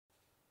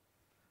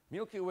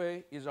Milky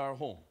Way is our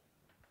home.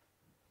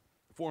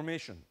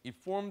 Formation. It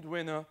formed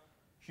when a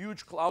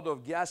huge cloud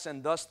of gas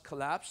and dust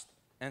collapsed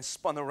and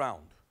spun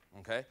around.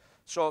 Okay?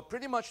 So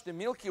pretty much the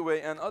Milky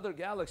Way and other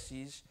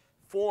galaxies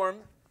form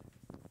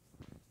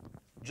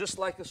just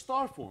like a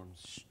star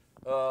forms.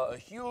 A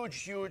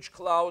huge, huge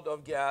cloud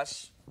of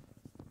gas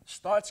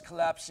starts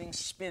collapsing,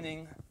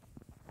 spinning,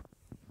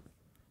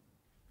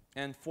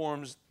 and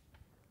forms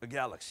a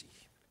galaxy.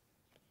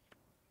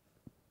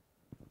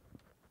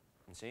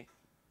 You see?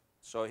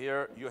 So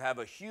here you have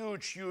a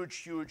huge, huge,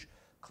 huge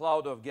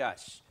cloud of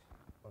gas.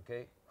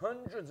 Okay?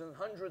 Hundreds and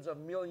hundreds of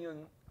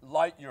million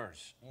light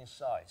years in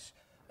size.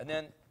 And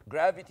then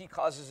gravity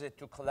causes it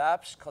to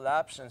collapse,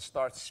 collapse, and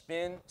start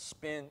spin,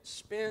 spin,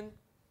 spin.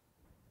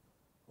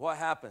 What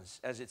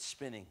happens as it's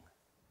spinning?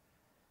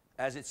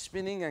 As it's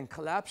spinning and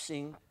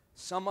collapsing,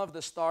 some of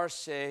the stars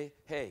say,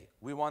 hey,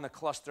 we want to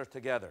cluster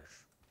together.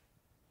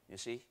 You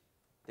see?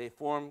 They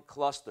form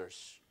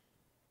clusters.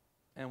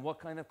 And what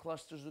kind of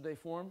clusters do they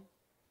form?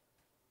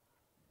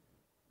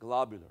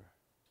 Globular.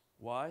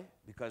 Why?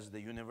 Because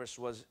the universe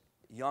was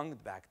young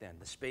back then.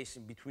 The space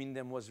in between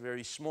them was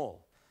very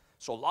small.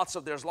 So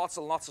there's lots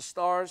and lots of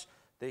stars.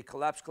 They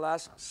collapse.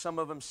 Some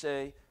of them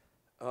say,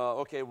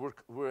 okay,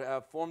 we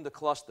have formed a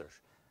cluster.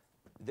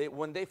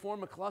 When they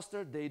form a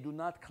cluster, they do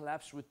not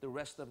collapse with the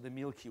rest of the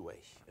Milky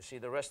Way. You see,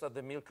 the rest of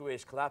the Milky Way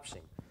is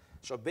collapsing.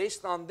 So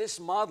based on this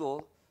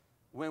model,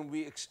 when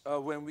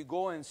we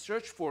go and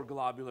search for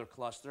globular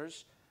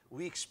clusters,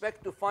 we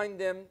expect to find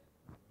them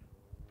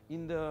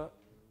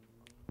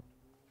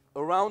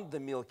around the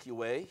Milky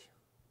Way,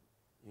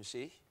 you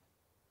see.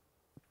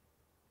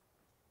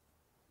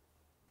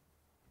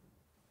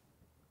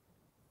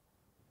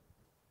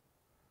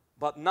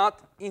 But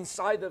not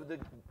inside of the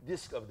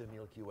disk of the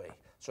Milky Way.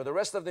 So the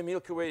rest of the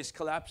Milky Way is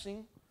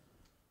collapsing,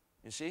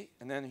 you see.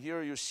 And then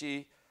here you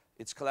see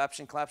it's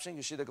collapsing, collapsing.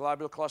 You see the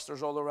globular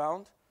clusters all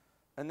around.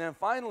 And then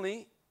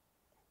finally,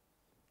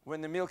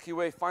 when the Milky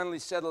Way finally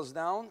settles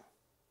down,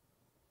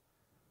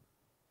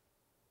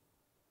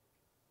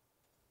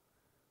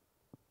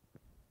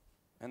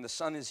 and the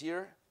sun is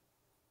here,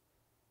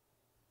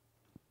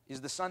 is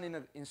the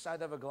sun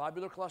inside of a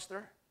globular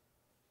cluster?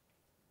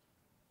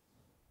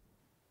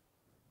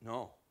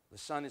 No. The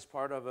sun is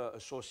part of an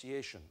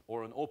association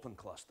or an open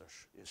cluster,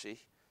 you see.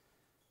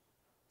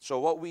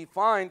 So what we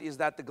find is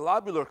that the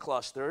globular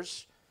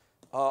clusters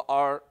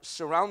are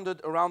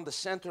surrounded around the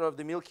center of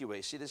the Milky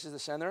Way. See, this is the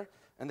center.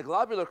 And the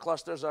globular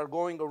clusters are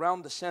going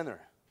around the center.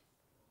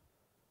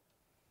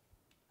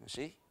 You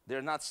see?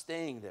 They're not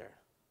staying there.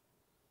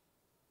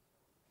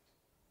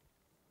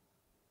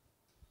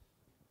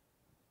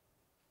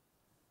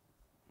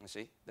 You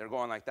see? They're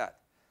going like that.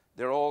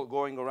 They're all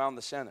going around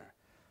the center.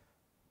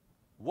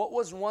 What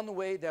was one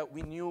way that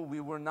we knew we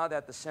were not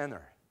at the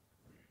center?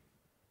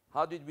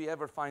 How did we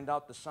ever find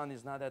out the sun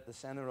is not at the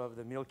center of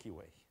the Milky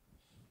Way?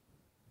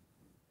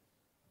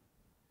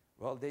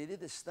 Well, they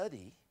did a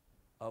study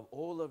of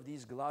all of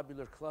these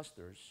globular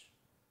clusters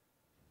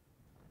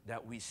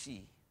that we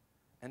see,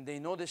 and they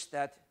noticed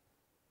that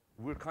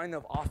we're kind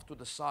of off to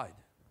the side.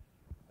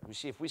 We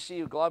see, if we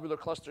see a globular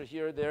cluster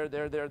here, there,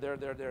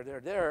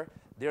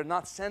 they're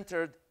not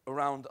centered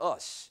around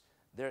us.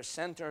 They're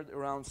centered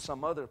around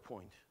some other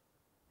point.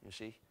 You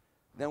see?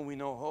 Then we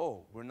know,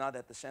 oh, we're not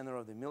at the center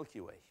of the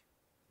Milky Way.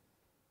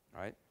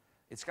 Right?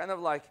 It's kind of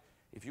like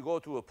if you go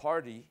to a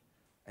party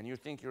and you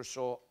think you're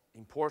so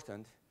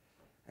important,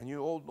 and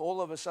you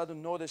all of a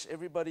sudden notice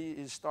everybody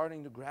is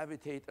starting to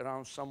gravitate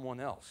around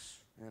someone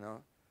else, you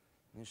know?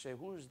 And you say,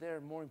 who is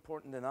there more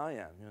important than I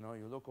am? You know,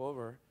 you look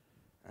over,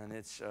 and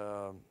it's,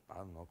 I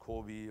don't know,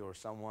 Kobe or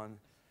someone,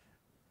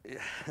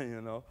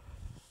 you know?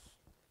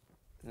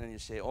 And then you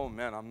say, oh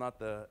man, I'm not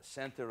the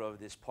center of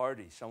this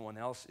party, someone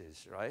else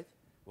is, right?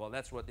 Well,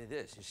 that's what it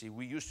is. You see,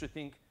 we used to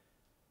think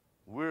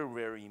we're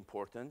very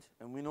important,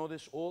 and we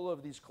notice all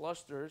of these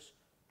clusters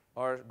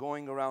are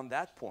going around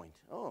that point.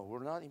 Oh,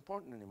 we're not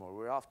important anymore.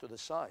 We're off to the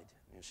side,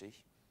 you see.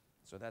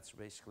 So that's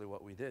basically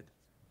what we did.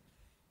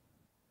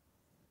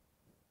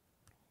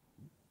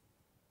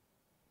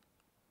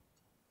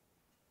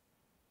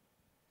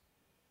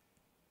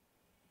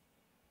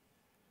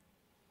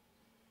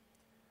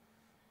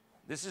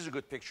 This is a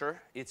good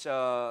picture. It's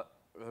a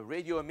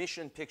radio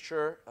emission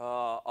picture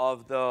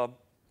of the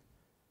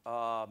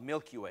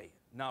Milky Way.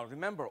 Now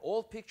remember,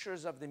 all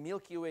pictures of the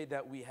Milky Way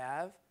that we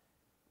have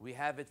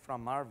it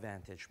from our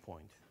vantage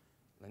point,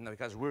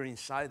 because we're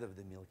inside of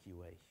the Milky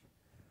Way.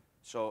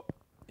 So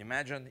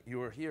imagine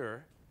you're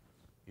here,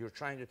 you're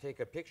trying to take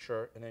a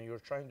picture, and then you're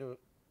trying to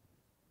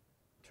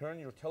turn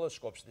your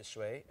telescopes this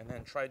way, and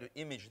then try to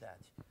image that.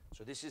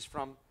 So this is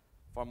from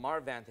our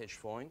vantage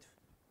point,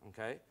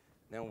 okay?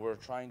 Then we're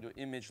trying to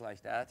image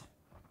like that.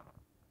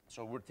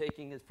 So we're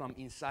taking it from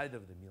inside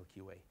of the Milky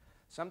Way.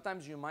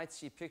 Sometimes you might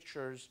see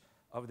pictures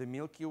of the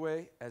Milky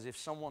Way as if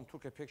someone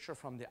took a picture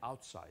from the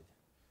outside.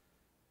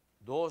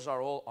 Those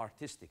are all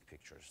artistic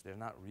pictures. They're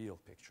not real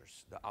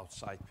pictures, the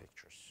outside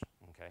pictures,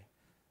 okay?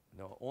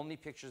 The only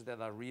pictures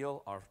that are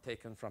real are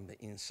taken from the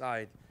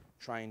inside,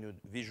 trying to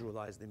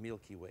visualize the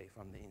Milky Way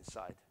from the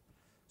inside.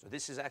 So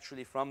this is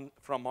actually from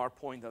our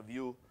point of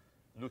view,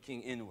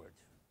 looking inward.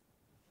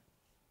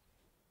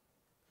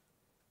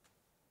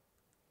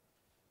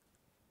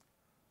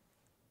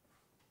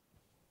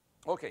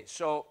 Okay,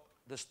 so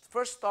the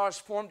first stars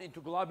formed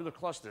into globular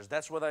clusters.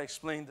 That's what I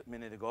explained a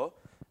minute ago,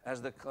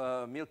 as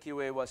the Milky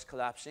Way was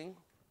collapsing.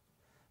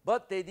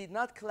 But they did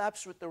not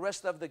collapse with the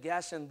rest of the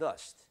gas and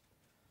dust.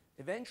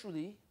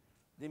 Eventually,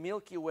 the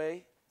Milky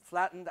Way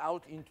flattened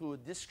out into a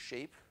disk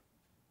shape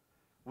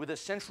with a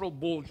central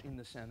bulge in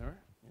the center.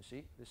 You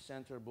see, the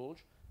center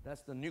bulge.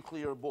 That's the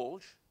nuclear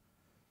bulge,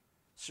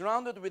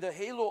 surrounded with a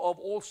halo of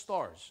all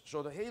stars.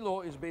 So the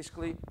halo is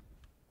basically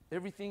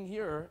everything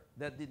here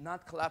that did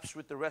not collapse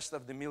with the rest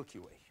of the Milky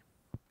Way.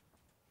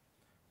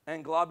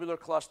 And globular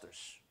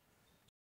clusters.